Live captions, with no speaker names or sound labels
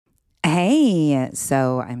Hey,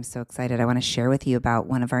 so I'm so excited. I want to share with you about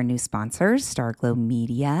one of our new sponsors, Starglow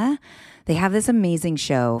Media. They have this amazing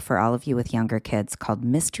show for all of you with younger kids called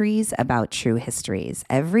Mysteries About True Histories.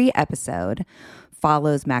 Every episode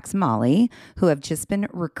follows Max and Molly, who have just been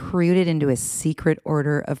recruited into a secret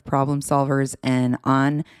order of problem solvers and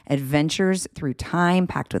on adventures through time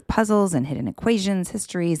packed with puzzles and hidden equations,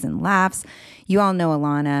 histories, and laughs. You all know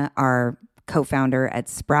Alana, our co-founder at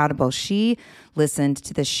Sproutable. She listened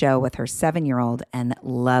to the show with her 7-year-old and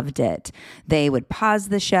loved it. They would pause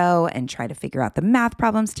the show and try to figure out the math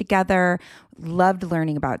problems together. Loved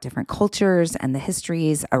learning about different cultures and the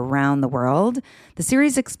histories around the world. The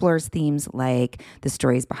series explores themes like the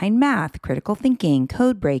stories behind math, critical thinking,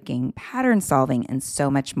 code breaking, pattern solving, and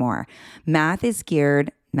so much more. Math is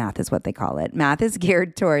what they call it. Math is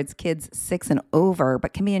geared towards kids 6 and over,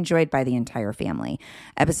 but can be enjoyed by the entire family.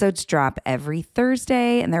 Episodes drop every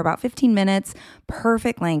Thursday, and they're about 15 minutes,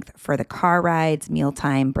 perfect length for the car rides,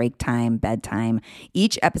 mealtime, break time, bedtime.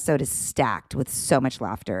 Each episode is stacked with so much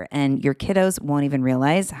laughter, and your kiddos won't even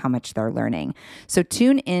realize how much they're learning. So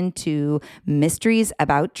tune into Mysteries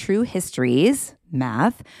About True Histories,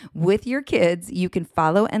 Math, with your kids. You can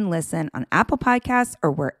follow and listen on Apple Podcasts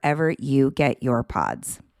or wherever you get your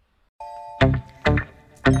pods.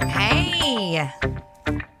 Hey.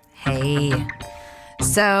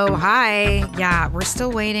 So, hi. Yeah, we're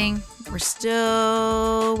still waiting. We're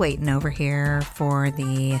still waiting over here for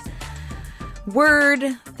the word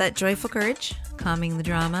that Joyful Courage, Calming the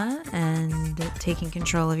Drama and Taking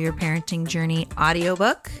Control of Your Parenting Journey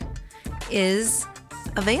audiobook is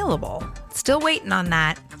available. Still waiting on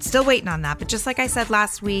that. But just like I said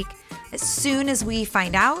last week, as soon as we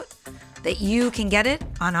find out that you can get it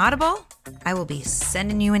on Audible, I will be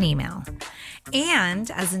sending you an email.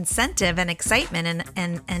 And as incentive and excitement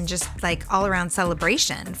and just like all around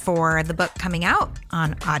celebration for the book coming out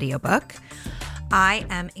on audiobook, I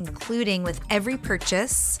am including with every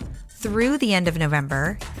purchase through the end of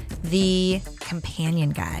November the companion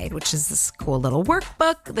guide, which is this cool little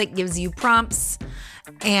workbook that gives you prompts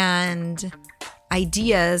and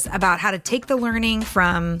ideas about how to take the learning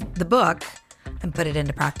from the book and put it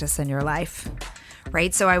into practice in your life,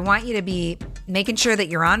 right? So I want you to be making sure that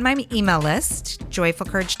you're on my email list,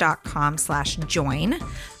 joyfulcourage.com/join.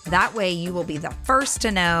 That way you will be the first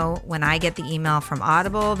to know when I get the email from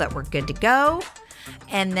Audible that we're good to go.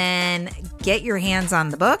 And then get your hands on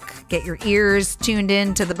the book, get your ears tuned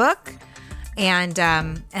in to the book, and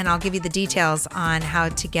I'll give you the details on how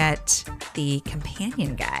to get the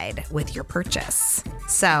companion guide with your purchase.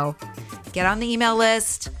 So get on the email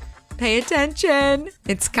list, pay attention.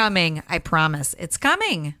 It's coming. I promise. It's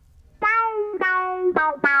coming.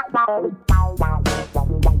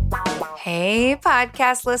 Hey,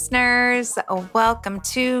 podcast listeners. Welcome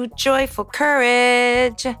to Joyful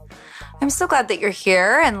Courage. I'm so glad that you're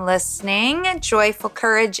here and listening. Joyful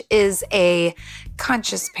Courage is a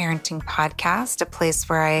conscious parenting podcast, a place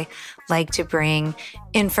where I like to bring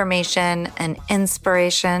information and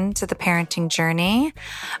inspiration to the parenting journey.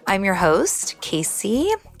 I'm your host,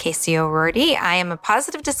 Casey O'Rourke. I am a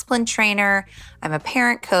positive discipline trainer. I'm a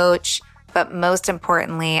parent coach. But most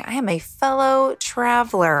importantly, I am a fellow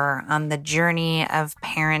traveler on the journey of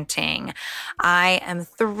parenting. I am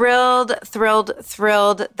thrilled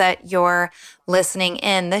that you're listening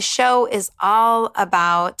in. This show is all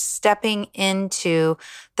about stepping into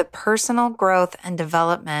the personal growth and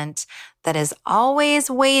development that is always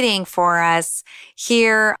waiting for us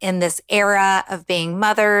here in this era of being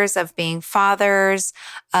mothers, of being fathers,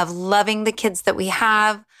 of loving the kids that we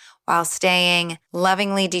have, while staying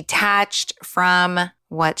lovingly detached from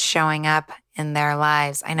what's showing up in their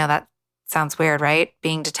lives. I know that sounds weird, right?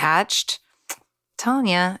 Being detached. I'm telling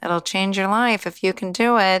you, it'll change your life if you can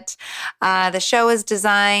do it. The show is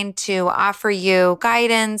designed to offer you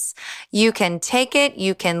guidance. You can take it,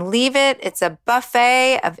 you can leave it. It's a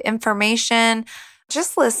buffet of information.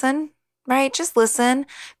 Just listen. Right? Just listen,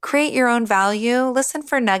 create your own value, listen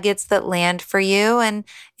for nuggets that land for you. And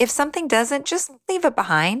if something doesn't, just leave it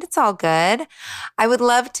behind. It's all good. I would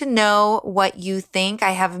love to know what you think.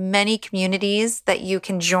 I have many communities that you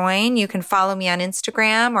can join. You can follow me on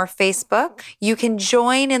Instagram or Facebook. You can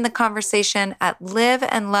join in the conversation at Live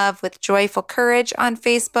and Love with Joyful Courage on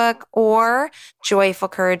Facebook or Joyful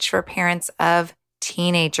Courage for Parents of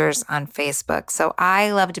Teenagers on Facebook. So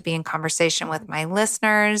I love to be in conversation with my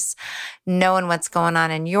listeners, knowing what's going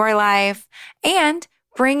on in your life, and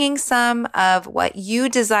bringing some of what you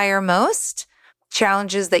desire most,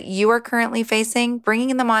 challenges that you are currently facing,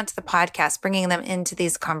 bringing them onto the podcast, bringing them into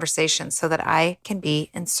these conversations so that I can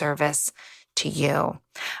be in service to you.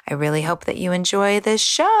 I really hope that you enjoy this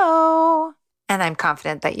show, and I'm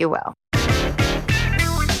confident that you will.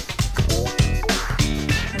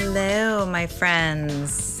 Hello, my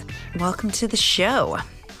friends. Welcome to the show.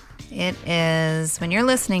 It is, when you're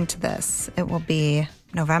listening to this, it will be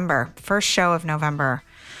November, first show of November.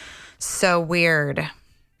 So weird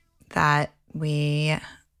that we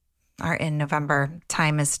are in November.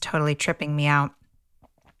 Time is totally tripping me out.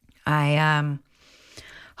 I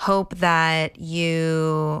hope that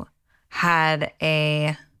you had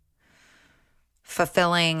a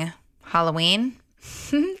fulfilling Halloween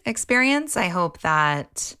experience. I hope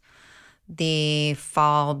that the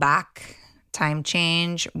fall back time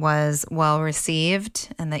change was well received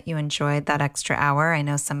and that you enjoyed that extra hour. I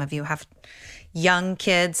know some of you have young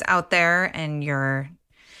kids out there and you're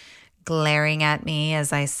glaring at me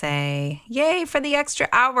as I say, yay for the extra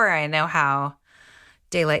hour. I know how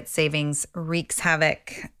daylight savings wreaks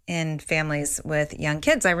havoc in families with young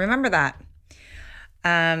kids. I remember that.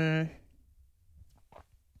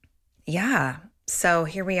 Yeah. So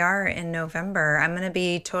here we are in November. I'm going to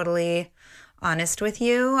be totally honest with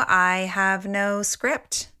you. I have no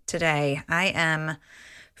script today. I am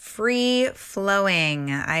free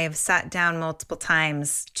flowing. I have sat down multiple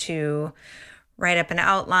times to write up an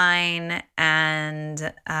outline,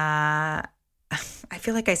 and I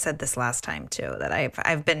feel like I said this last time too, that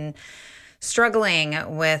I've been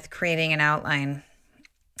struggling with creating an outline.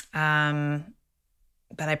 But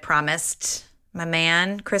I promised my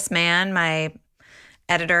man, Chris Mann, my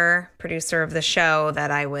editor, producer of the show,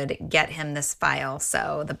 that I would get him this file.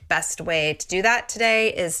 So the best way to do that today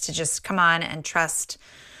is to just come on and trust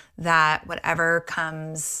that whatever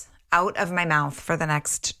comes out of my mouth for the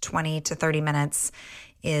next 20 to 30 minutes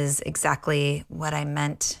is exactly what I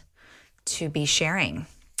meant to be sharing.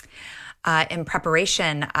 In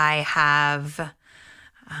preparation, I have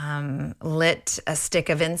lit a stick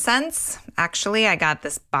of incense. Actually, I got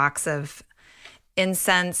this box of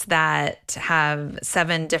incense that have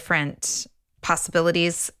 7 different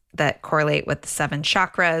possibilities that correlate with the 7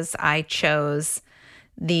 chakras. I chose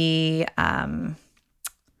the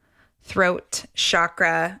throat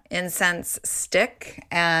chakra incense stick,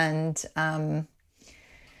 and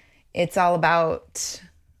it's all about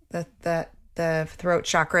the throat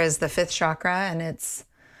chakra is the 5th chakra, and it's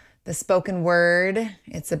the spoken word.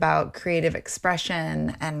 It's about creative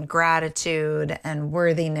expression and gratitude and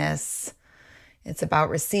worthiness. It's about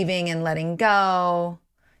receiving and letting go,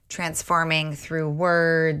 transforming through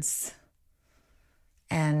words.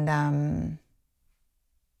 And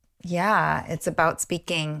it's about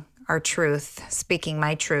speaking our truth, speaking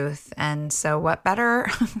my truth. And so what better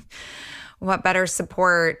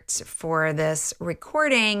support for this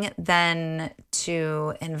recording than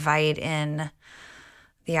to invite in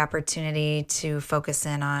the opportunity to focus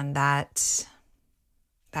in on that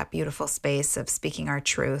beautiful space of speaking our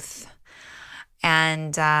truth.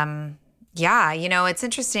 And it's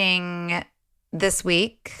interesting. This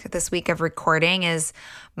week of recording is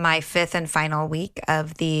my 5th and final week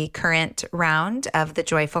of the current round of the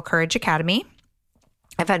Joyful Courage Academy.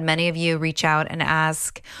 I've had many of you reach out and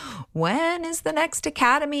ask, when is the next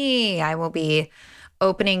academy? I will be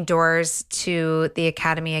opening doors to the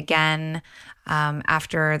academy again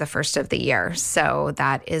after the first of the year. So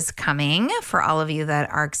that is coming for all of you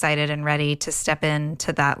that are excited and ready to step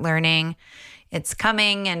into that learning. It's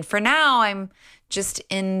coming. And for now, I'm just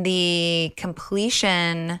in the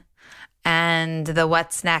completion and the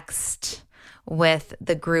what's next with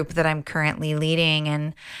the group that I'm currently leading.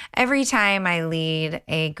 And every time I lead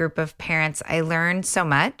a group of parents, I learn so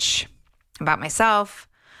much about myself,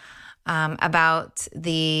 about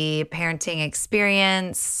the parenting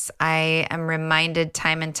experience. I am reminded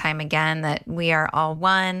time and time again that we are all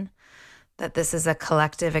one, that this is a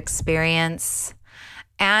collective experience,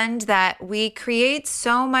 and that we create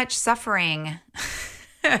so much suffering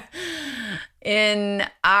in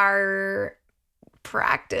our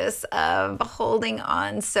practice of holding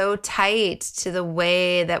on so tight to the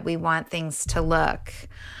way that we want things to look.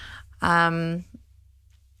 That's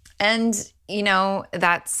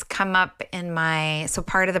come up in so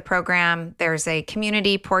part of the program, there's a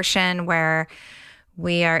community portion where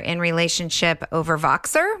we are in relationship over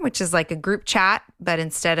Voxer, which is like a group chat, but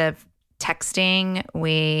instead of texting,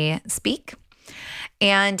 we speak.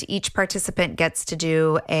 And each participant gets to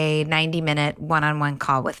do a 90-minute one-on-one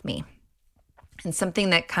call with me. And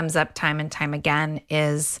something that comes up time and time again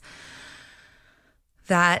is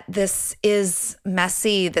that this is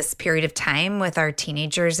messy. This period of time with our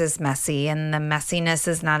teenagers is messy, and the messiness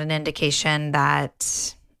is not an indication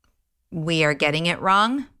that we are getting it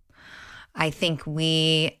wrong. I think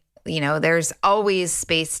there's always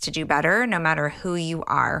space to do better, no matter who you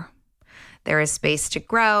are. There is space to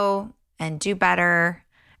grow and do better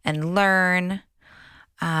and learn.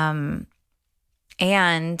 And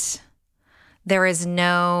there is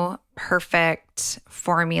no perfect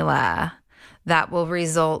formula that will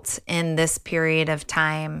result in this period of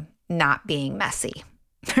time not being messy,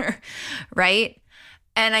 right?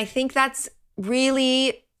 And I think that's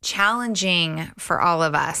really challenging for all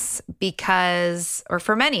of us or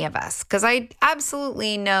for many of us, because I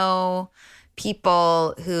absolutely know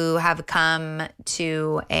people who have come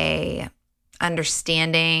to a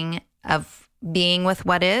understanding of being with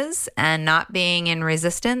what is and not being in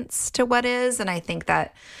resistance to what is. And I think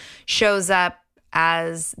that shows up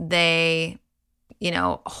as they,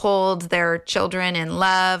 hold their children in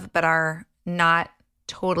love, but are not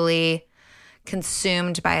totally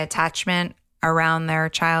consumed by attachment around their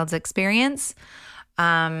child's experience.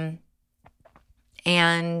 And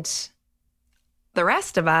the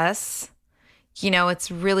rest of us,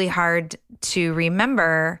 it's really hard to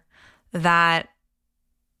remember that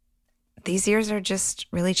these years are just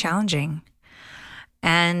really challenging.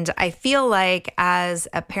 And I feel like as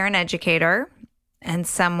a parent educator and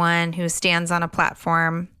someone who stands on a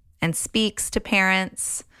platform and speaks to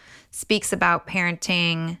parents, speaks about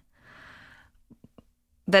parenting,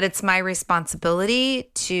 that it's my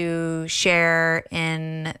responsibility to share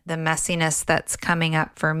in the messiness that's coming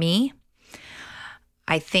up for me.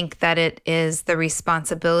 I think that it is the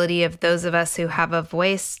responsibility of those of us who have a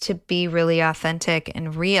voice to be really authentic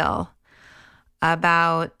and real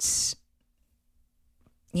about,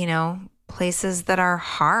 places that are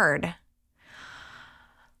hard.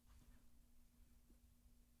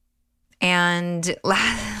 And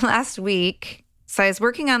last week, so I was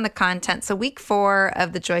working on the content. So week 4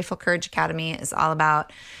 of the Joyful Courage Academy is all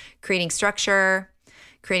about creating structure,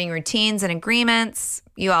 creating routines and agreements.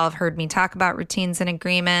 You all have heard me talk about routines and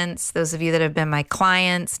agreements. Those of you that have been my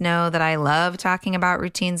clients know that I love talking about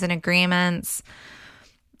routines and agreements.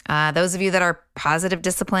 Those of you that are positive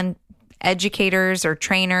discipline educators or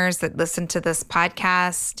trainers that listen to this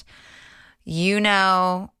podcast, you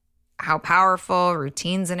know how powerful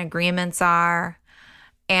routines and agreements are.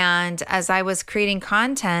 And as I was creating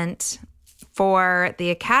content for the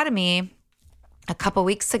Academy a couple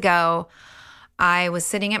weeks ago, I was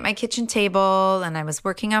sitting at my kitchen table and I was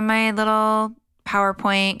working on my little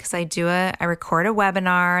PowerPoint because I record a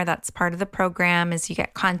webinar. That's part of the program is you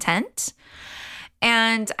get content.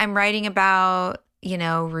 And I'm writing about,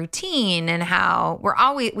 routine and how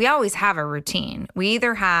we always have a routine. We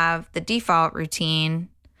either have the default routine,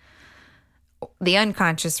 the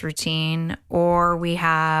unconscious routine, or we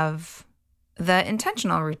have the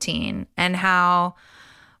intentional routine, and how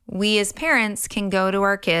we as parents can go to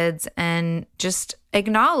our kids and just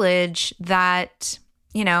acknowledge that,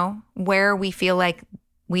 where we feel like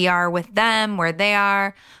we are with them, where they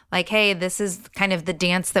are, like, hey, this is kind of the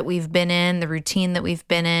dance that we've been in, the routine that we've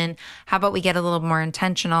been in. How about we get a little more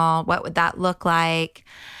intentional? What would that look like?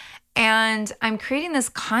 And I'm creating this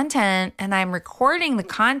content and I'm recording the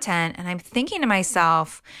content and I'm thinking to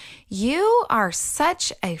myself, you are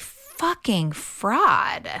such a fucking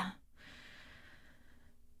fraud.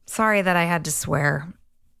 Sorry that I had to swear,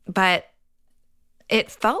 but it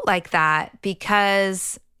felt like that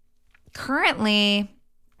because currently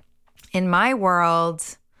in my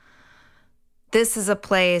world, this is a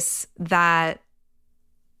place that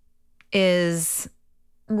is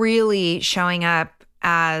really showing up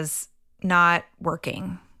as not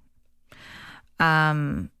working.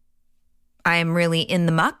 I'm really in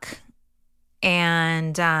the muck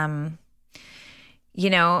and, but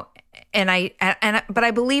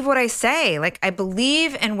I believe what I say. Like, I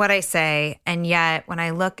believe in what I say. And yet when I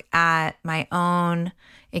look at my own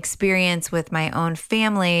experience with my own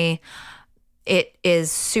family, it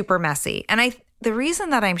is super messy. And the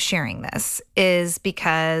reason that I'm sharing this is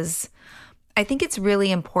because I think it's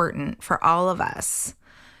really important for all of us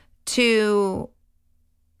to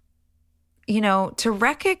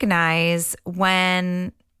recognize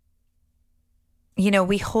when,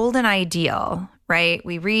 we hold an ideal, right?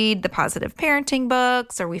 We read the positive parenting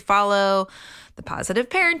books, or we follow the positive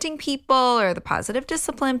parenting people or the positive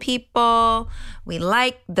discipline people. We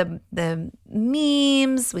like the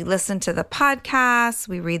memes, we listen to the podcasts,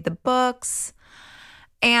 we read the books,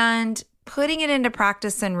 and putting it into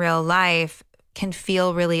practice in real life can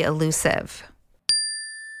feel really elusive.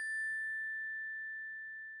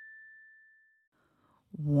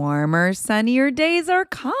 Warmer, sunnier days are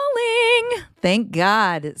calling. Thank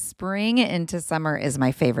God. Spring into summer is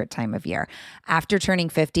my favorite time of year. After turning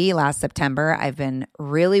 50 last September, I've been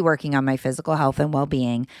really working on my physical health and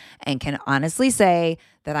well-being and can honestly say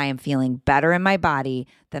that I am feeling better in my body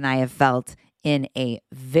than I have felt in a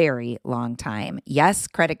very long time. Yes,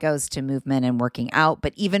 credit goes to movement and working out,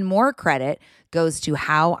 but even more credit goes to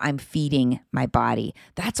how I'm feeding my body.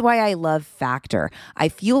 That's why I love Factor. I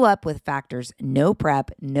fuel up with Factor's no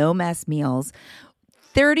prep, no mess meals,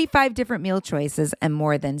 35 different meal choices, and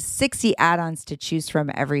more than 60 add-ons to choose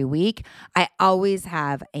from every week. I always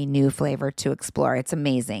have a new flavor to explore. It's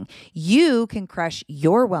amazing. You can crush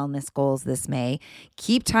your wellness goals this May,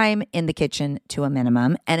 keep time in the kitchen to a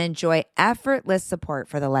minimum, and enjoy effortless support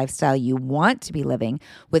for the lifestyle you want to be living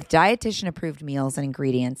with dietitian-approved meals and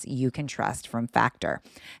ingredients you can trust from Factor.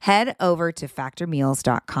 Head over to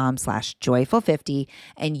factormeals.com/joyful50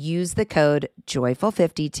 and use the code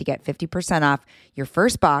joyful50 to get 50% off your first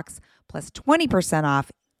box plus 20%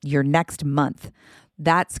 off your next month.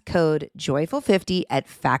 That's code joyful50 at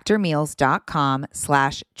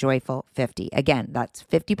factormeals.com/joyful50. Again, that's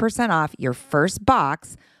 50% off your first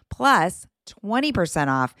box plus 20%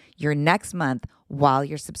 off your next month while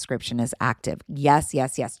your subscription is active. Yes,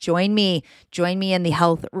 yes, yes. Join me in the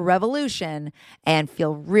health revolution and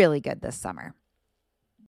feel really good this summer.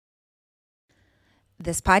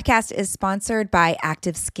 This podcast is sponsored by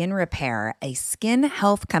Active Skin Repair, a skin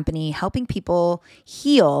health company helping people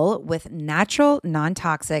heal with natural,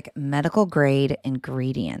 non-toxic, medical-grade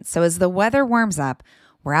ingredients. So as the weather warms up,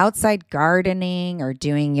 we're outside gardening or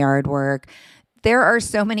doing yard work. There are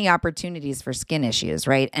so many opportunities for skin issues,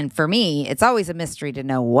 right? And for me, it's always a mystery to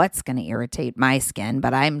know what's going to irritate my skin,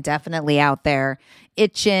 but I'm definitely out there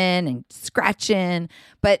itching and scratching.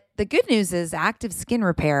 But the good news is Active Skin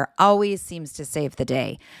Repair always seems to save the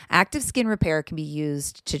day. Active Skin Repair can be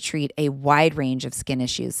used to treat a wide range of skin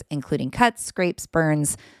issues, including cuts, scrapes,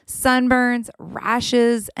 burns, sunburns,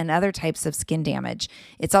 rashes, and other types of skin damage.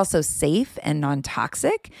 It's also safe and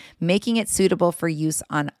non-toxic, making it suitable for use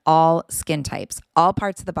on all skin types, all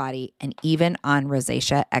parts of the body, and even on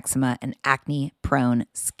rosacea, eczema, and acne-prone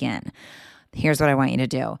skin. Here's what I want you to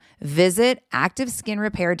do. Visit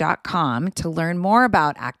ActiveSkinRepair.com to learn more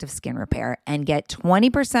about Active Skin Repair and get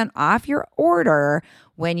 20% off your order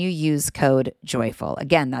when you use code JOYFUL.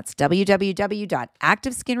 Again, that's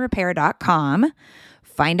www.ActiveSkinRepair.com.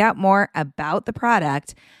 Find out more about the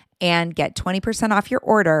product and get 20% off your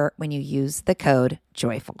order when you use the code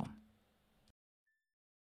JOYFUL.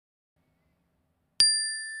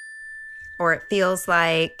 Or it feels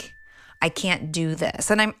like I can't do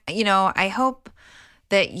this. And I hope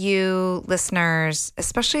that you listeners,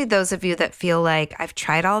 especially those of you that feel like I've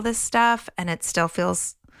tried all this stuff and it still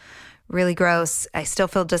feels really gross. I still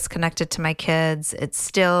feel disconnected to my kids. It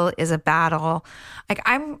still is a battle.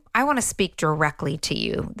 I want to speak directly to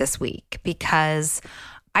you this week because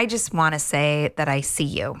I just want to say that I see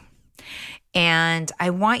you. And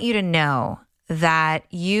I want you to know that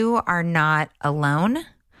you are not alone.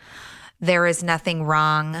 There is nothing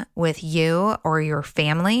wrong with you or your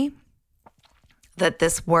family, that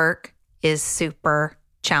this work is super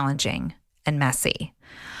challenging and messy.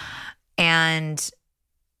 And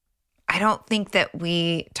I don't think that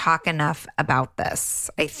we talk enough about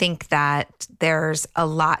this. I think that there's a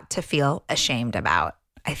lot to feel ashamed about.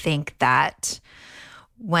 I think that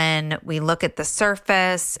when we look at the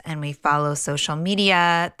surface and we follow social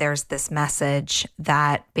media, there's this message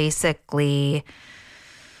that basically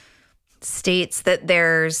states that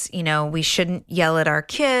we shouldn't yell at our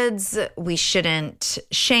kids, we shouldn't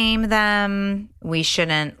shame them, we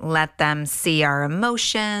shouldn't let them see our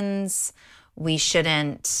emotions, we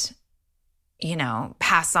shouldn't,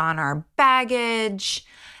 pass on our baggage,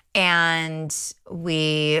 and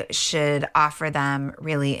we should offer them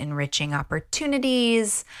really enriching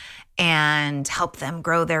opportunities and help them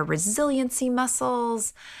grow their resiliency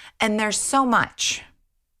muscles. And there's so much.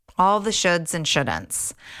 All the shoulds and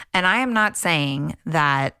shouldn'ts. And I am not saying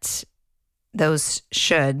that those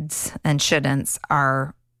shoulds and shouldn'ts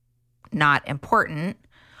are not important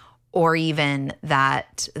or even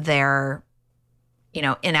that they're,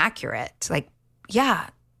 inaccurate.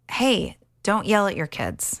 Hey, don't yell at your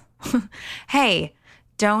kids. Hey,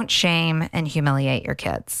 don't shame and humiliate your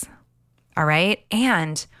kids. All right?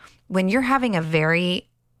 And when you're having a very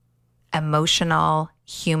emotional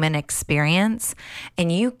human experience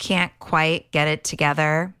and you can't quite get it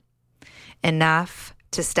together enough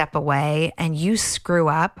to step away and you screw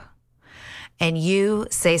up and you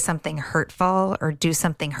say something hurtful or do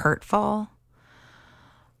something hurtful,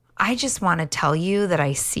 I just want to tell you that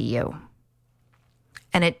I see you.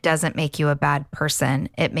 And it doesn't make you a bad person.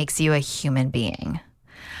 It makes you a human being.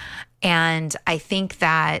 And I think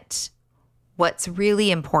that what's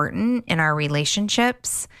really important in our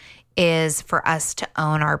relationships is for us to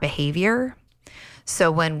own our behavior.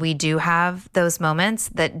 So when we do have those moments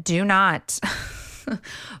that do not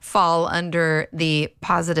fall under the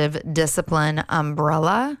positive discipline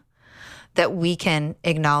umbrella, that we can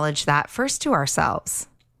acknowledge that first to ourselves,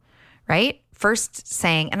 right? First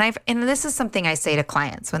saying, and this is something I say to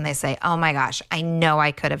clients when they say, oh my gosh, I know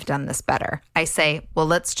I could have done this better. I say, well,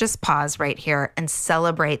 let's just pause right here and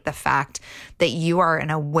celebrate the fact that you are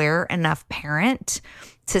an aware enough parent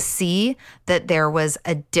to see that there was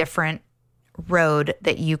a different road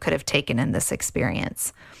that you could have taken in this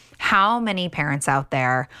experience. How many parents out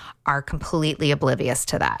there are completely oblivious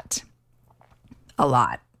to that? A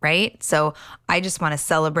lot. Right? So I just want to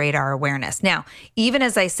celebrate our awareness. Now, even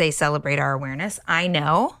as I say celebrate our awareness, I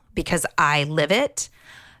know, because I live it,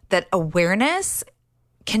 that awareness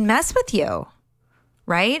can mess with you,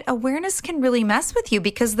 right? Awareness can really mess with you,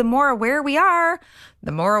 because the more aware we are,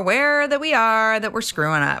 the more aware that we are that we're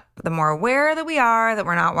screwing up, the more aware that we are that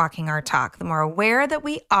we're not walking our talk, the more aware that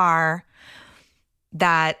we are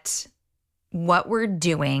that what we're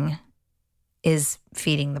doing is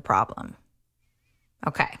feeding the problem.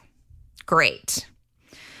 Okay, great.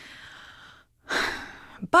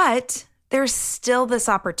 But there's still this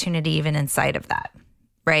opportunity even inside of that,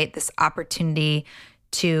 right? This opportunity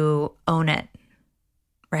to own it,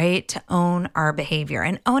 right? To own our behavior.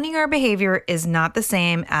 And owning our behavior is not the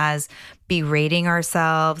same as berating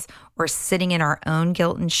ourselves or sitting in our own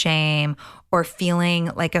guilt and shame or feeling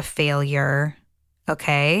like a failure,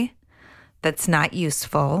 okay? That's not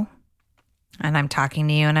useful. And I'm talking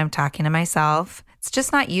to you and I'm talking to myself. It's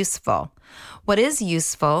just not useful. What is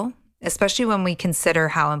useful, especially when we consider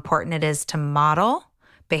how important it is to model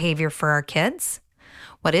behavior for our kids,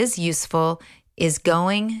 what is useful is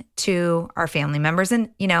going to our family members.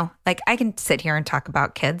 And, like I can sit here and talk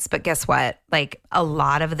about kids, but guess what? Like a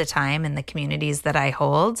lot of the time in the communities that I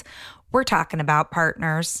hold, we're talking about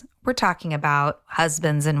partners. We're talking about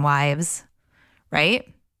husbands and wives, right?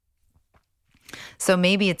 So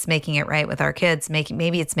maybe it's making it right with our kids.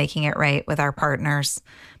 Maybe it's making it right with our partners.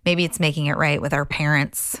 Maybe it's making it right with our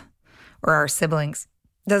parents or our siblings.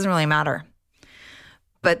 It doesn't really matter.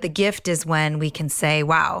 But the gift is when we can say,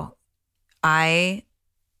 wow, I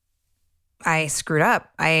screwed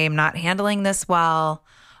up. I am not handling this well.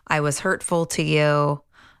 I was hurtful to you.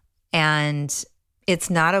 And it's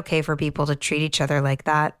not okay for people to treat each other like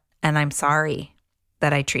that. And I'm sorry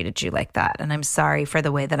that I treated you like that. And I'm sorry for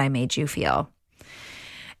the way that I made you feel.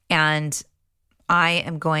 And I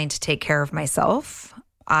am going to take care of myself.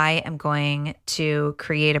 I am going to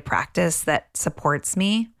create a practice that supports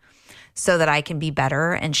me so that I can be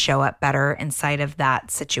better and show up better inside of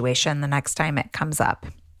that situation the next time it comes up.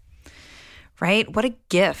 Right? What a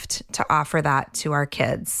gift to offer that to our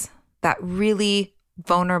kids. That really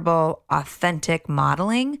vulnerable, authentic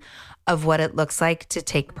modeling of what it looks like to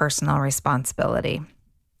take personal responsibility.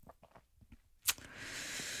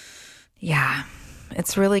 Yeah.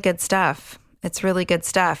 It's really good stuff. It's really good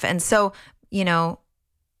stuff. And so,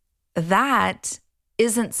 that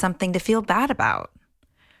isn't something to feel bad about,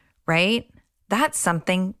 right? That's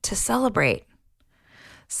something to celebrate.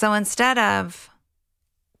 So instead of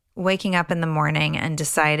waking up in the morning and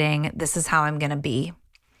deciding this is how I'm going to be,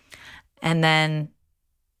 and then,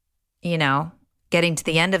 getting to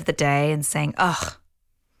the end of the day and saying, ugh,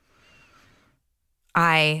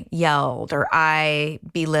 I yelled or I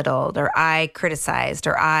belittled or I criticized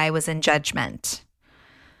or I was in judgment.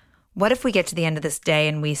 What if we get to the end of this day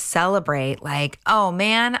and we celebrate like, oh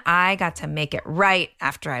man, I got to make it right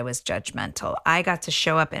after I was judgmental. I got to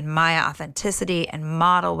show up in my authenticity and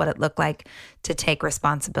model what it looked like to take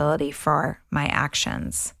responsibility for my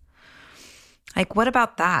actions. Like, what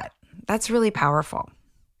about that? That's really powerful.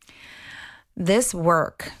 This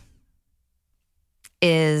work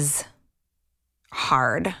is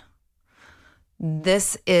hard.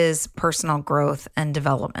 This is personal growth and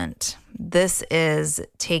development. This is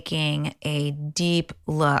taking a deep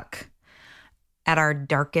look at our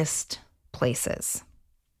darkest places,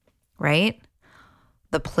 right?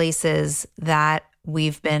 The places that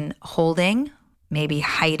we've been holding, maybe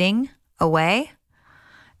hiding away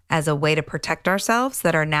as a way to protect ourselves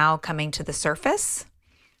that are now coming to the surface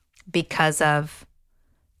because of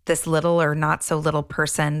this little or not so little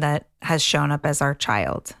person that has shown up as our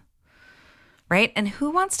child, right? And who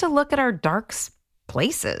wants to look at our dark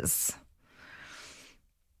places?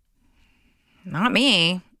 Not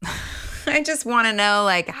me. I just want to know,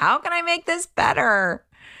 like, how can I make this better?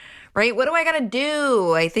 Right? What do I got to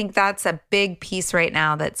do? I think that's a big piece right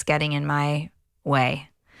now that's getting in my way,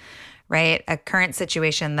 right? A current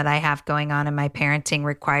situation that I have going on in my parenting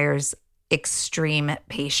requires extreme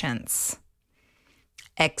patience.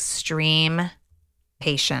 Extreme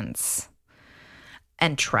patience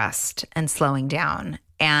and trust and slowing down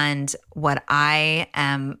And what I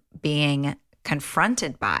am being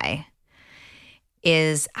confronted by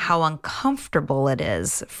is how uncomfortable it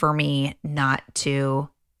is for me not to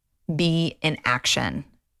be in action,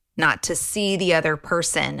 not to see the other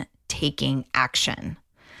person taking action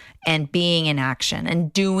and being in action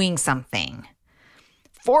and doing something,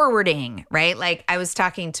 forwarding, right? Like I was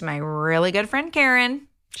talking to my really good friend, Karen.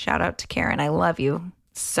 Shout out to Karen. I love you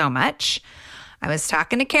so much. I was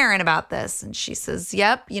talking to Karen about this and she says,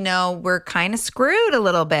 yep, we're kind of screwed a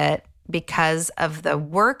little bit because of the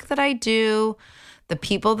work that I do, the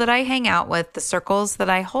people that I hang out with, the circles that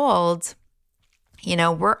I hold.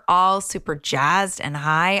 We're all super jazzed and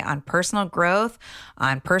high on personal growth,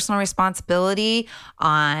 on personal responsibility,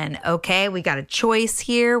 on, okay, we got a choice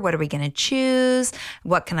here. What are we going to choose?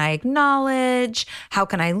 What can I acknowledge? How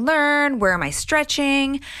can I learn? Where am I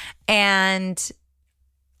stretching? And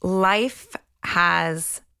life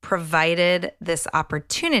has provided this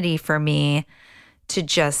opportunity for me to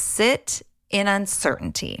just sit in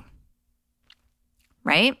uncertainty,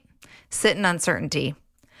 right? Sit in uncertainty.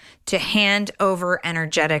 To hand over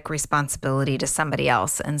energetic responsibility to somebody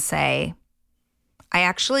else and say, I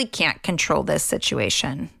actually can't control this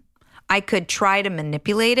situation. I could try to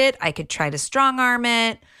manipulate it. I could try to strong arm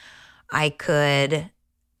it. I could,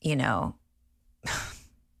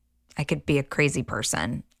 I could be a crazy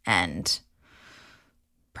person and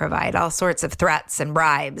provide all sorts of threats and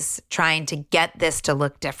bribes trying to get this to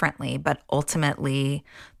look differently. But ultimately,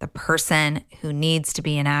 the person who needs to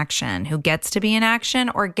be in action, who gets to be in action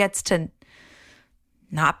or gets to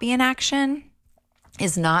not be in action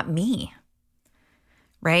is not me,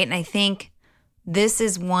 right? And I think this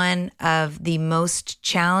is one of the most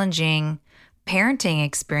challenging parenting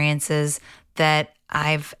experiences that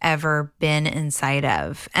I've ever been inside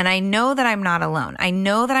of. And I know that I'm not alone. I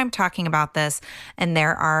know that I'm talking about this, and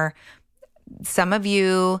there are some of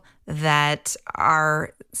you that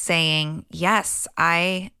are saying, yes,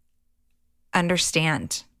 I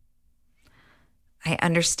understand. I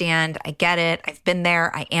understand. I get it. I've been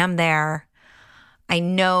there. I am there. I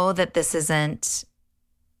know that this isn't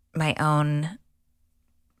my own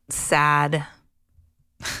sad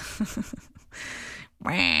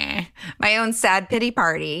my own sad pity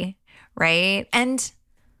party, right? And,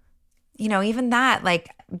 even that, like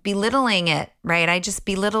belittling it, right? I just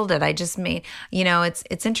belittled it. I just made,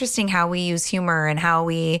 it's interesting how we use humor and how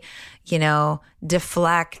we,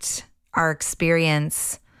 deflect our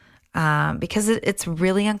experience because it's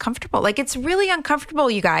really uncomfortable. Like it's really uncomfortable,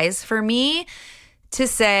 you guys, for me to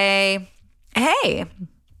say, hey,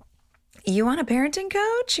 you want a parenting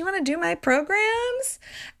coach? You want to do my programs?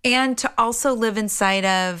 And to also live inside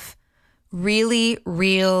of really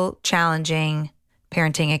real challenging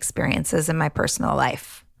parenting experiences in my personal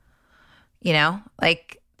life.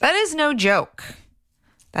 Like that is no joke.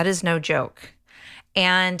 That is no joke.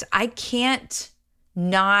 And I can't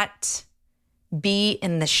not be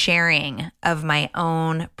in the sharing of my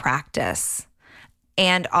own practice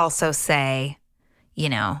and also say,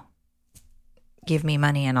 give me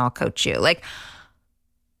money and I'll coach you. Like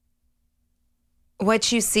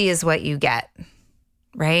what you see is what you get,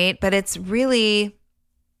 right? But it's really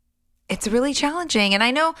challenging. And I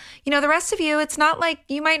know, the rest of you, it's not like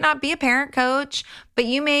you might not be a parent coach, but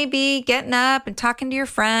you may be getting up and talking to your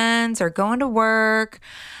friends or going to work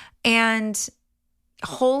and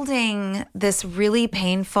holding this really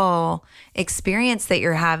painful experience that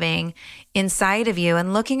you're having inside of you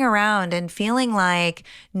and looking around and feeling like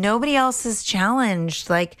nobody else is challenged.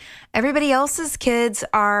 Like everybody else's kids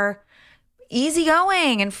are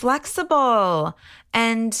easygoing and flexible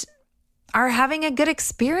and are having a good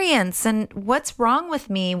experience. And what's wrong with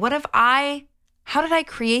me? How did I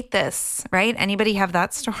create this, right? Anybody have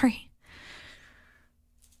that story?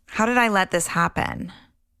 How did I let this happen?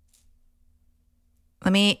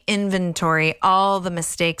 Let me inventory all the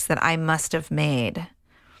mistakes that I must have made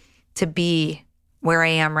to be where I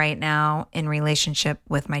am right now in relationship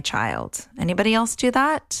with my child. Anybody else do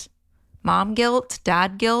that? Mom guilt,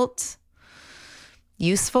 dad guilt?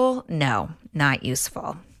 Useful? No, not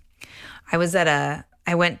useful.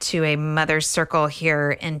 I went to a mother's circle here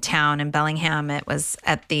in town in Bellingham. It was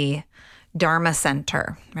at the Dharma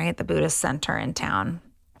Center, right? The Buddhist center in town.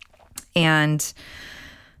 And,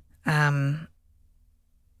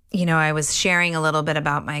 I was sharing a little bit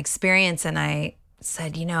about my experience and I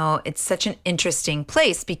said, it's such an interesting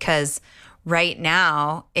place because right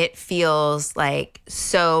now it feels like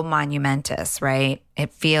so monumentous, right?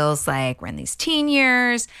 It feels like we're in these teen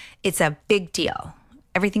years. It's a big deal.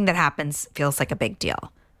 Everything that happens feels like a big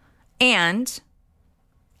deal. And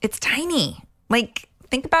it's tiny, like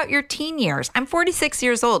think about your teen years. I'm 46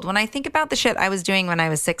 years old. When I think about the shit I was doing when I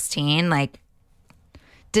was 16, like,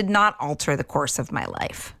 did not alter the course of my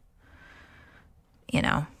life, you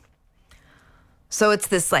know? So it's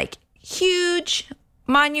this like huge,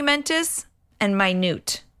 monumentous, and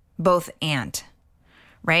minute, both and,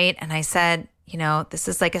 right? And I said, you know, this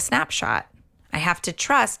is like a snapshot. I have to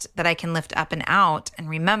trust that I can lift up and out and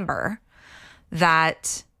remember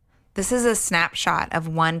that this is a snapshot of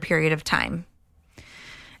one period of time.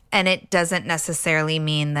 And it doesn't necessarily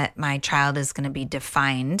mean that my child is going to be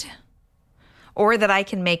defined or that I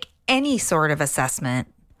can make any sort of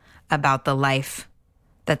assessment about the life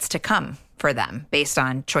that's to come for them based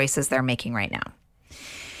on choices they're making right now.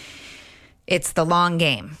 It's the long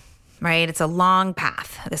game, right? It's a long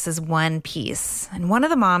path. This is one piece. And one of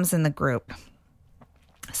the moms in the group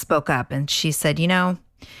spoke up and she said, you know,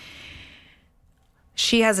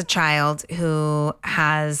 she has a child who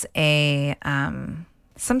has a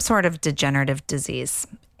some sort of degenerative disease.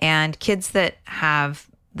 And kids that have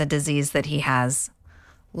the disease that he has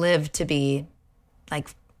live to be like,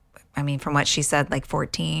 I mean, from what she said, like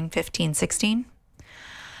 14, 15, 16.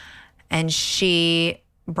 And she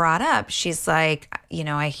brought up, she's like, you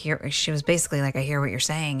know, she was basically like, I hear what you're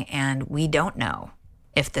saying. And we don't know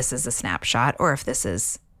if this is a snapshot or if this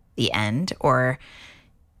is the end or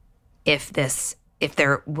if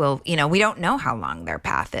there will, you know, we don't know how long their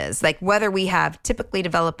path is. Like whether we have typically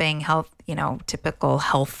developing health, you know, typical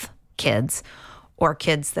health kids or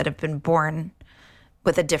kids that have been born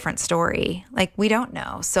with a different story. Like we don't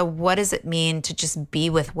know. So what does it mean to just be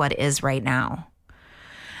with what is right now?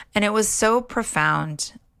 And it was so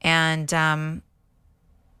profound. And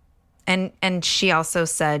she also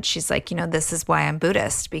said, she's like, you know, this is why I'm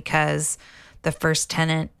Buddhist, because the first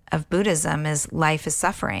tenet of Buddhism is life is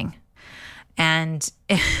suffering. And,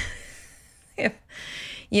 if,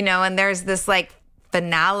 you know, and there's this like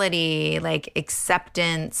finality, like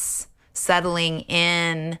acceptance, settling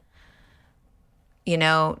in, you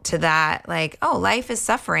know, to that, like, oh, life is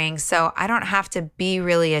suffering. So I don't have to be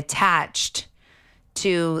really attached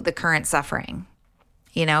to the current suffering,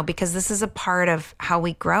 you know, because this is a part of how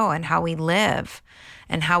we grow and how we live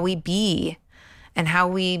and how we be and how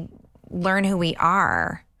we learn who we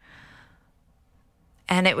are.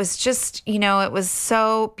 And it was just, you know, it was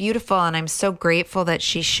so beautiful. And I'm so grateful that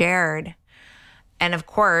she shared. And of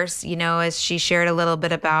course, you know, as she shared a little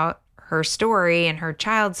bit about her story and her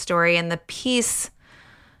child's story and the piece,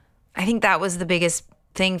 I think that was the biggest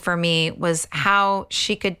thing for me was how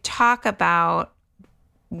she could talk about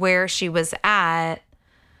where she was at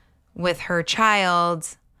with her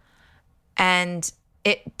child. And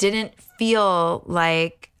it didn't feel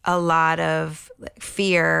like a lot of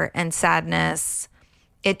fear and sadness.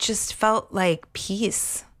 It just felt like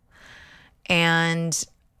peace. And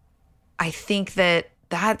I think that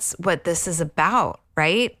that's what this is about,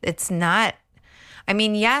 right? It's not, I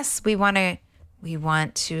mean, yes, we want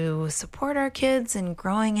to support our kids in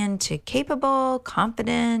growing into capable,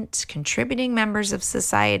 confident, contributing members of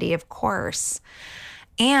society, of course.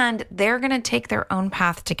 And they're going to take their own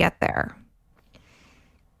path to get there.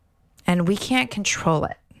 And we can't control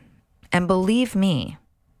it. And believe me,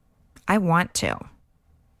 I want to.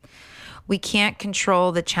 We can't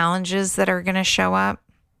control the challenges that are going to show up.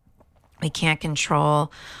 We can't control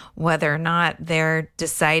whether or not they're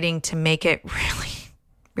deciding to make it really,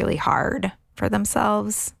 really hard for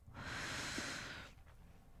themselves.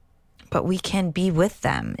 But we can be with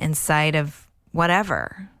them inside of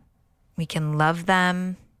whatever. We can love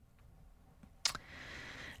them.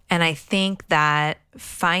 And I think that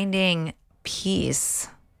finding peace.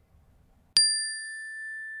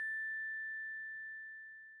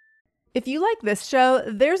 If you like this show,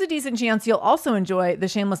 there's a decent chance you'll also enjoy the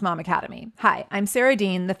Shameless Mom Academy. Hi, I'm Sarah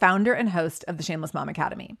Dean, the founder and host of the Shameless Mom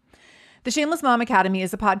Academy. The Shameless Mom Academy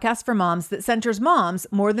is a podcast for moms that centers moms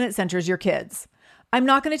more than it centers your kids. I'm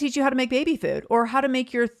not going to teach you how to make baby food or how to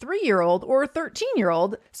make your 3-year-old or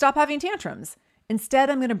 13-year-old stop having tantrums. Instead,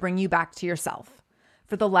 I'm going to bring you back to yourself.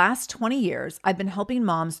 For the last 20 years, I've been helping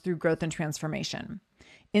moms through growth and transformation.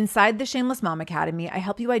 Inside the Shameless Mom Academy, I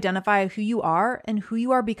help you identify who you are and who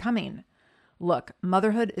you are becoming. Look,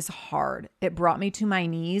 motherhood is hard. It brought me to my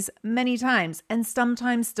knees many times and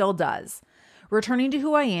sometimes still does. Returning to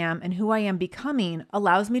who I am and who I am becoming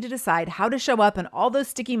allows me to decide how to show up in all those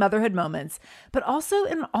sticky motherhood moments, but also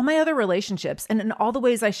in all my other relationships and in all the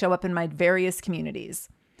ways I show up in my various communities.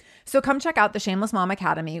 So come check out the Shameless Mom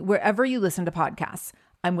Academy wherever you listen to podcasts.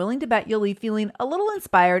 I'm willing to bet you'll leave feeling a little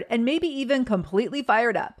inspired and maybe even completely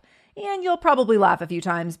fired up. And you'll probably laugh a few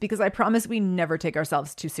times because I promise we never take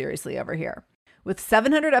ourselves too seriously over here. With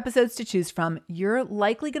 700 episodes to choose from, you're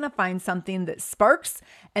likely going to find something that sparks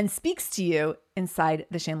and speaks to you inside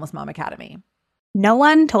the Shameless Mom Academy. No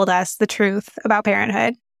one told us the truth about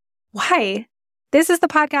parenthood. Why? This is the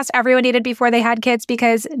podcast everyone needed before they had kids,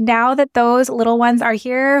 because now that those little ones are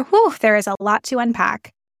here, there is a lot to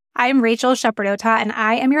unpack. I'm Rachel Shepardota, and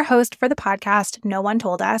I am your host for the podcast No One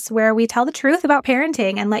Told Us, where we tell the truth about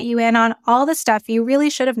parenting and let you in on all the stuff you really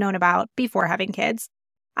should have known about before having kids.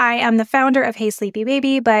 I am the founder of Hey Sleepy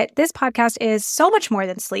Baby, but this podcast is so much more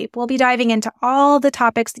than sleep. We'll be diving into all the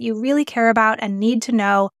topics that you really care about and need to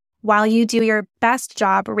know while you do your best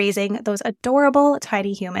job raising those adorable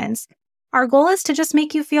tiny humans. Our goal is to just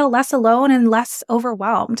make you feel less alone and less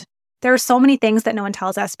overwhelmed. There are so many things that no one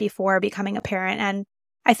tells us before becoming a parent, and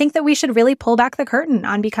I think that we should really pull back the curtain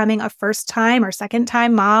on becoming a first-time or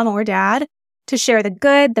second-time mom or dad to share the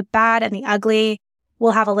good, the bad, and the ugly.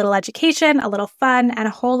 We'll have a little education, a little fun, and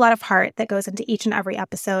a whole lot of heart that goes into each and every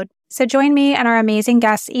episode. So join me and our amazing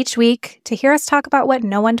guests each week to hear us talk about what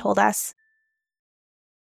no one told us.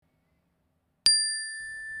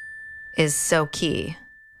 Is so key.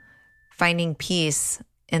 Finding peace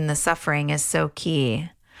in the suffering is so key.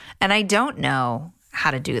 And I don't know how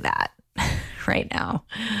to do that right now.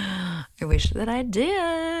 I wish that I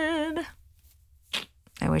did.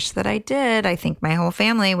 I think my whole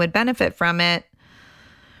family would benefit from it.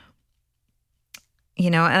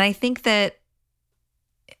 And I think that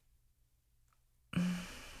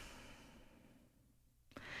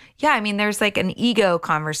there's like an ego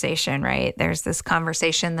conversation, right? There's this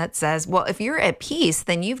conversation that says, well, if you're at peace,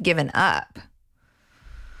 then you've given up,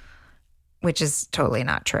 which is totally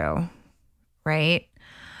not true, right?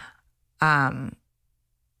 But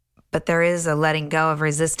there is a letting go of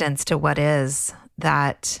resistance to what is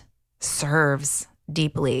that serves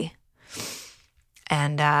deeply.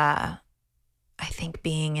 And I think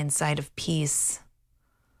being inside of peace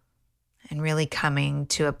and really coming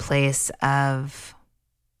to a place of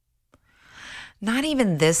not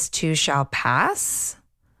even this too shall pass,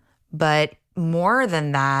 but more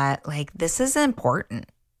than that, like this is important.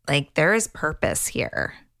 Like there is purpose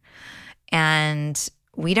here. And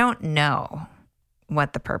we don't know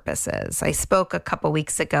what the purpose is. I spoke a couple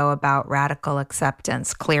weeks ago about radical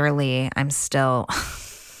acceptance. Clearly, I'm still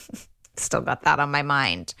got that on my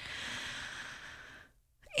mind.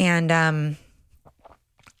 And and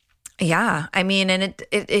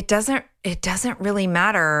it doesn't really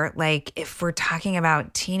matter, like if we're talking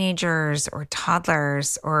about teenagers or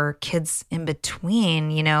toddlers or kids in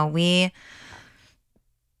between,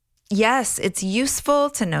 yes, it's useful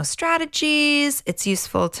to know strategies. It's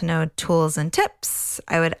useful to know tools and tips.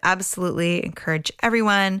 I would absolutely encourage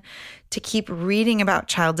everyone to keep reading about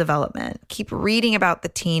child development, keep reading about the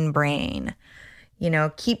teen brain,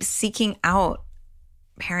 keep seeking out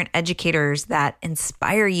parent educators that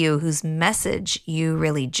inspire you, whose message you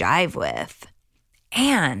really jive with,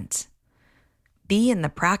 and be in the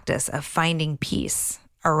practice of finding peace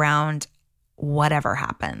around whatever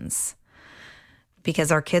happens.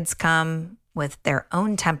 Because our kids come with their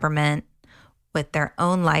own temperament, with their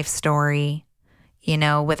own life story,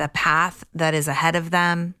 with a path that is ahead of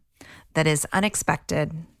them, that is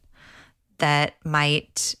unexpected, that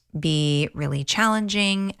might be really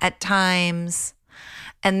challenging at times.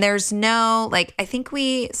 And there's no, I think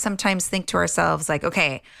we sometimes think to ourselves,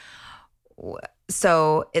 okay,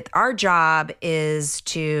 so our job is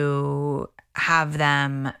to have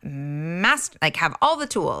them have all the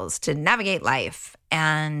tools to navigate life.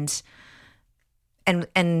 And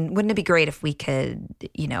wouldn't it be great if we could,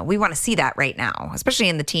 we want to see that right now, especially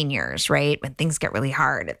in the teen years, right? When things get really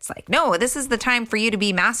hard, it's like, no, this is the time for you to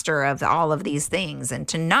be master of all of these things and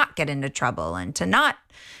to not get into trouble and to not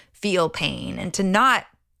feel pain and to not,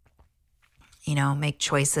 make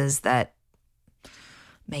choices that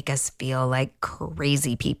make us feel like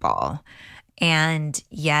crazy people. And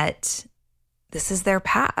yet this is their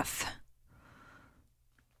path.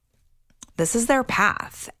 This is their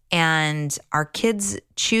path. And our kids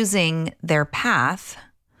choosing their path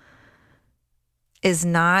is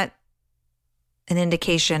not an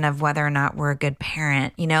indication of whether or not we're a good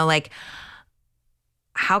parent.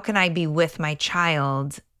 How can I be with my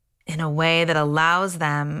child in a way that allows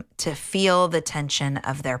them to feel the tension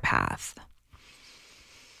of their path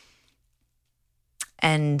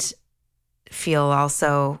and feel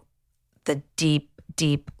also the deep,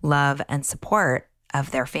 deep love and support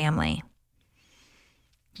of their family,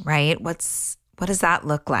 right? What does that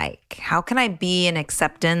look like? How can I be in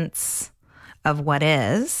acceptance of what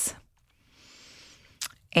is?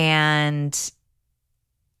 And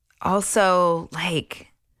also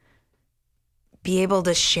be able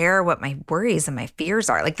to share what my worries and my fears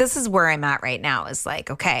are. Like, this is where I'm at right now, is like,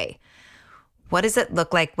 okay, what does it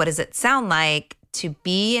look like? What does it sound like to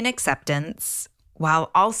be in acceptance while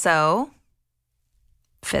also,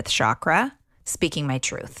 fifth chakra, speaking my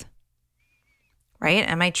truth, right?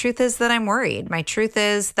 And my truth is that I'm worried. My truth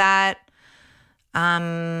is that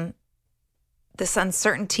this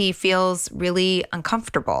uncertainty feels really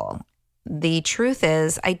uncomfortable. The truth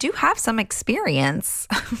is I do have some experience.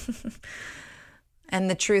 And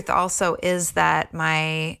the truth also is that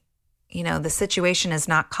the situation is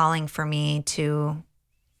not calling for me to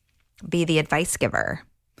be the advice giver.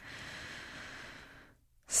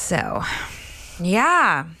 So,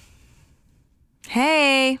 yeah.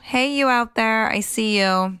 Hey, you out there. I see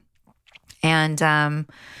you. And,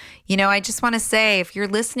 I just want to say, if you're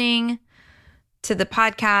listening to the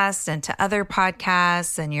podcast and to other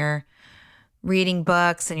podcasts and you're reading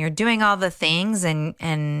books and you're doing all the things and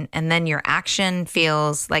then your action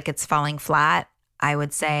feels like it's falling flat, I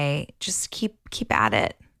would say just keep at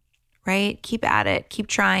it, right? Keep at it. Keep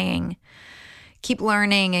trying. Keep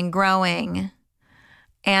learning and growing.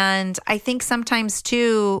 And I think sometimes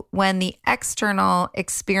too, when the external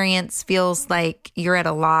experience feels like you're at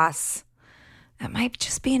a loss, that might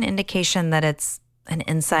just be an indication that it's an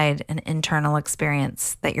internal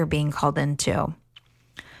experience that you're being called into,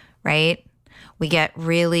 right? We get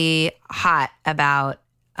really hot about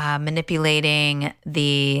manipulating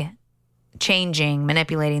the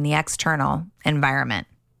external environment.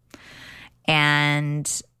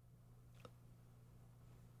 And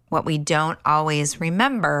what we don't always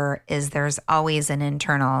remember is there's always an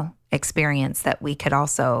internal experience that we could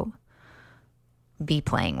also be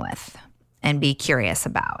playing with and be curious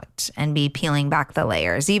about and be peeling back the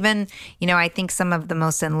layers. Even, I think some of the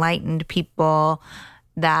most enlightened people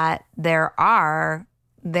that there are,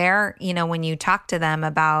 when you talk to them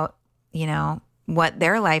about, what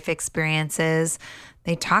their life experience is,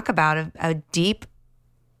 they talk about a deep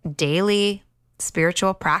daily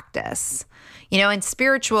spiritual practice. And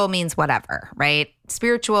spiritual means whatever, right?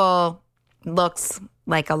 Spiritual looks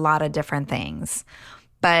like a lot of different things.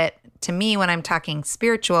 But to me, when I'm talking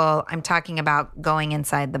spiritual, I'm talking about going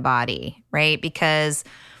inside the body, right? Because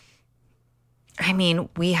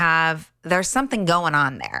there's something going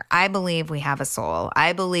on there. I believe we have a soul.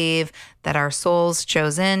 I believe that our soul's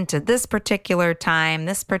chosen to this particular time,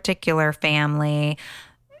 this particular family,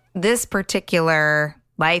 this particular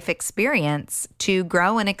life experience to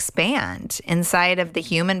grow and expand inside of the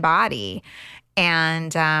human body.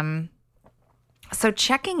 And so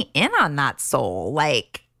checking in on that soul,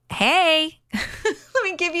 like, hey, let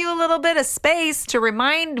me give you a little bit of space to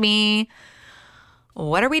remind me,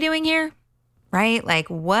 what are we doing here? Right? Like,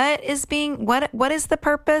 what is the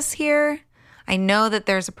purpose here? I know that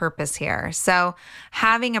there's a purpose here. So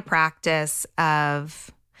having a practice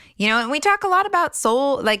of, and we talk a lot about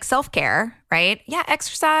soul, like self-care, right? Yeah,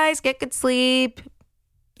 exercise, get good sleep,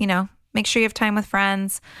 make sure you have time with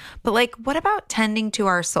friends. But like, what about tending to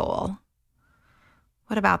our soul?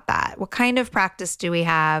 What about that? What kind of practice do we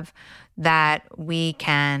have that we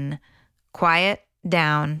can quiet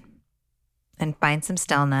down and find some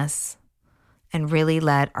stillness and really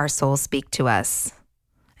let our soul speak to us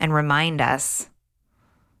and remind us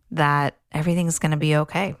that everything's going to be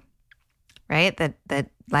okay, right? That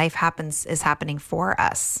life is happening for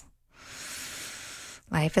us.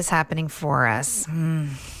 Life is happening for us. All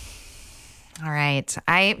right.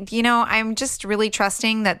 I'm just really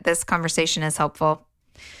trusting that this conversation is helpful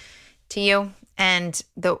to you. And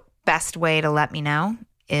the best way to let me know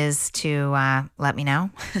is to let me know.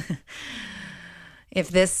 If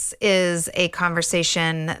this is a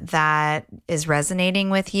conversation that is resonating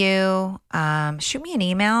with you, shoot me an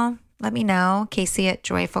email. Let me know,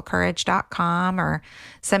 Casey@joyfulcourage.com, or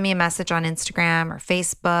send me a message on Instagram or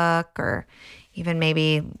Facebook, or even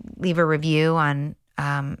maybe leave a review on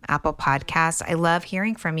Apple Podcasts. I love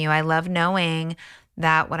hearing from you. I love knowing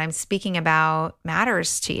that what I'm speaking about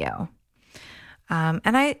matters to you. And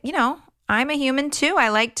I'm a human too. I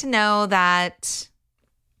like to know that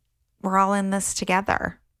we're all in this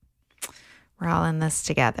together. We're all in this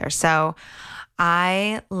together. So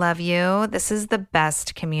I love you. This is the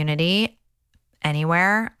best community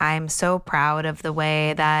anywhere. I'm so proud of the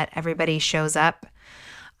way that everybody shows up.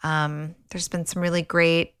 There's been some really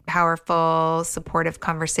great, powerful, supportive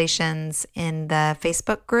conversations in the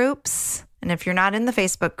Facebook groups. And if you're not in the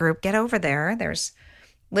Facebook group, get over there. There's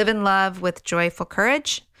Live in Love with Joyful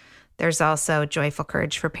Courage. There's also Joyful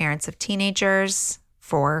Courage for Parents of Teenagers,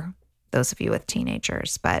 for those of you with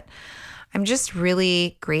teenagers. But I'm just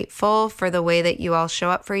really grateful for the way that you all show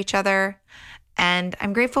up for each other. And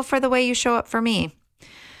I'm grateful for the way you show up for me.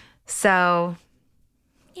 So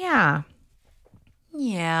Yeah.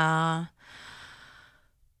 Yeah.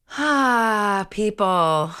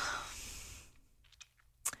 People.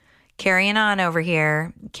 Carrying on over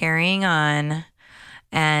here, carrying on,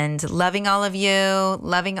 and loving all of you,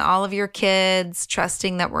 loving all of your kids,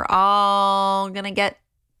 trusting that we're all going to get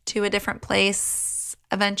to a different place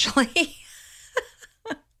eventually.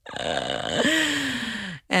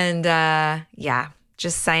 And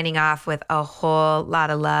just signing off with a whole lot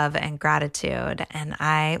of love and gratitude. And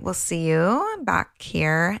I will see you back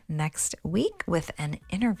here next week with an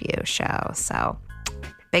interview show. So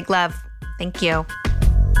big love. Thank you.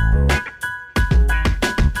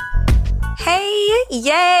 Hey,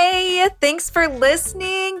 yay. Thanks for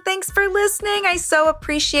listening. I so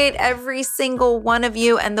appreciate every single one of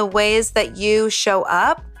you and the ways that you show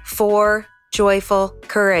up for Joyful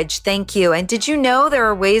Courage. Thank you. And did you know there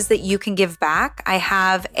are ways that you can give back? I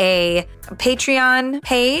have a Patreon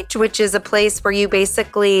page, which is a place where you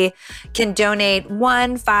basically can donate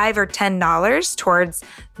 $1, $5, or $10 towards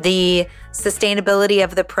the sustainability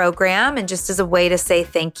of the program and just as a way to say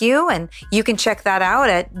thank you. And you can check that out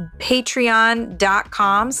at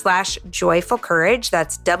patreon.com/joyfulcourage.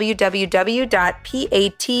 That's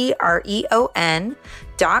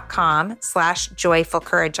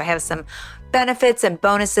www.patreon.com/joyfulcourage. I have some benefits and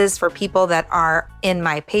bonuses for people that are in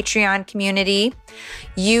my Patreon community.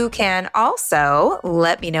 You can also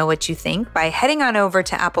let me know what you think by heading on over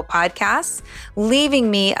to Apple Podcasts,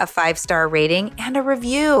 leaving me a 5-star rating and a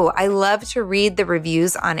review. I love to read the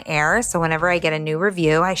reviews on air. So whenever I get a new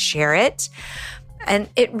review, I share it. And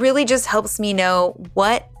it really just helps me know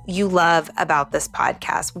what you love about this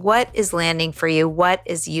podcast, what is landing for you, what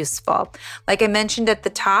is useful. Like I mentioned at the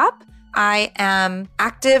top, I am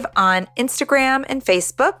active on Instagram and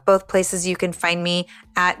Facebook, both places you can find me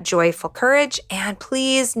at Joyful Courage. And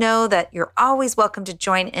please know that you're always welcome to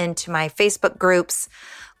join into my Facebook groups,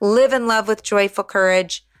 Live in Love with Joyful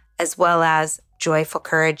Courage, as well as Joyful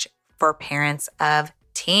Courage for Parents of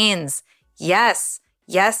Teens. Yes.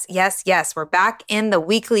 We're back in the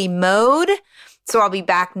weekly mode. So I'll be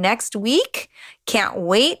back next week. Can't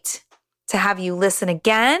wait to have you listen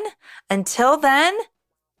again. Until then,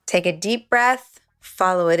 take a deep breath,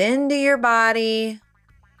 follow it into your body.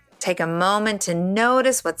 Take a moment to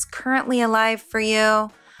notice what's currently alive for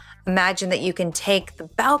you. Imagine that you can take the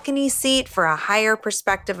balcony seat for a higher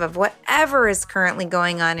perspective of whatever is currently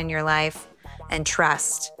going on in your life and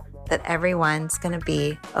trust that everyone's going to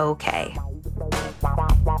be okay.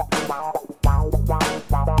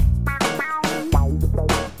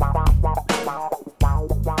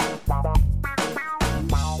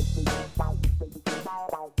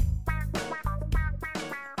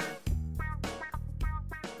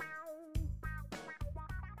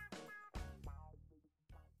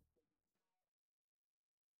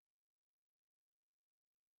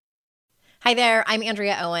 Hi there, I'm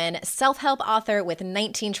Andrea Owen, self-help author with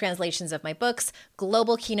 19 translations of my books,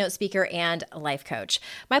 global keynote speaker, and life coach.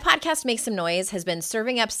 My podcast, Make Some Noise, has been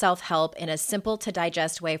serving up self-help in a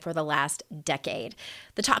simple-to-digest way for the last decade.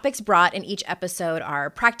 The topics brought in each episode are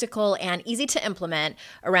practical and easy to implement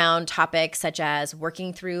around topics such as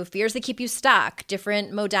working through fears that keep you stuck,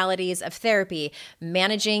 different modalities of therapy,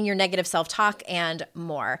 managing your negative self-talk, and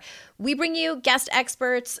more. We bring you guest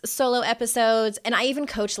experts, solo episodes, and I even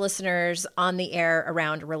coach listeners on the air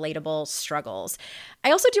around relatable struggles.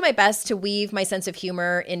 I also do my best to weave my sense of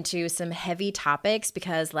humor into some heavy topics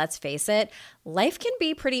because, let's face it, life can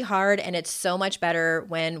be pretty hard, and it's so much better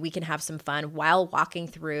when we can have some fun while walking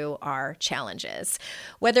through our challenges.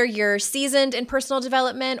 Whether you're seasoned in personal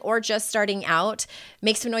development or just starting out,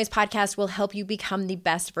 Make Some Noise podcast will help you become the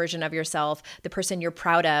best version of yourself, the person you're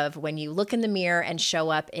proud of when you look in the mirror and show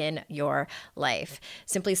up in your life.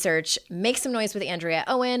 Simply search Make Some Noise with Andrea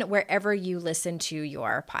Owen wherever you listen to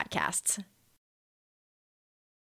your podcasts.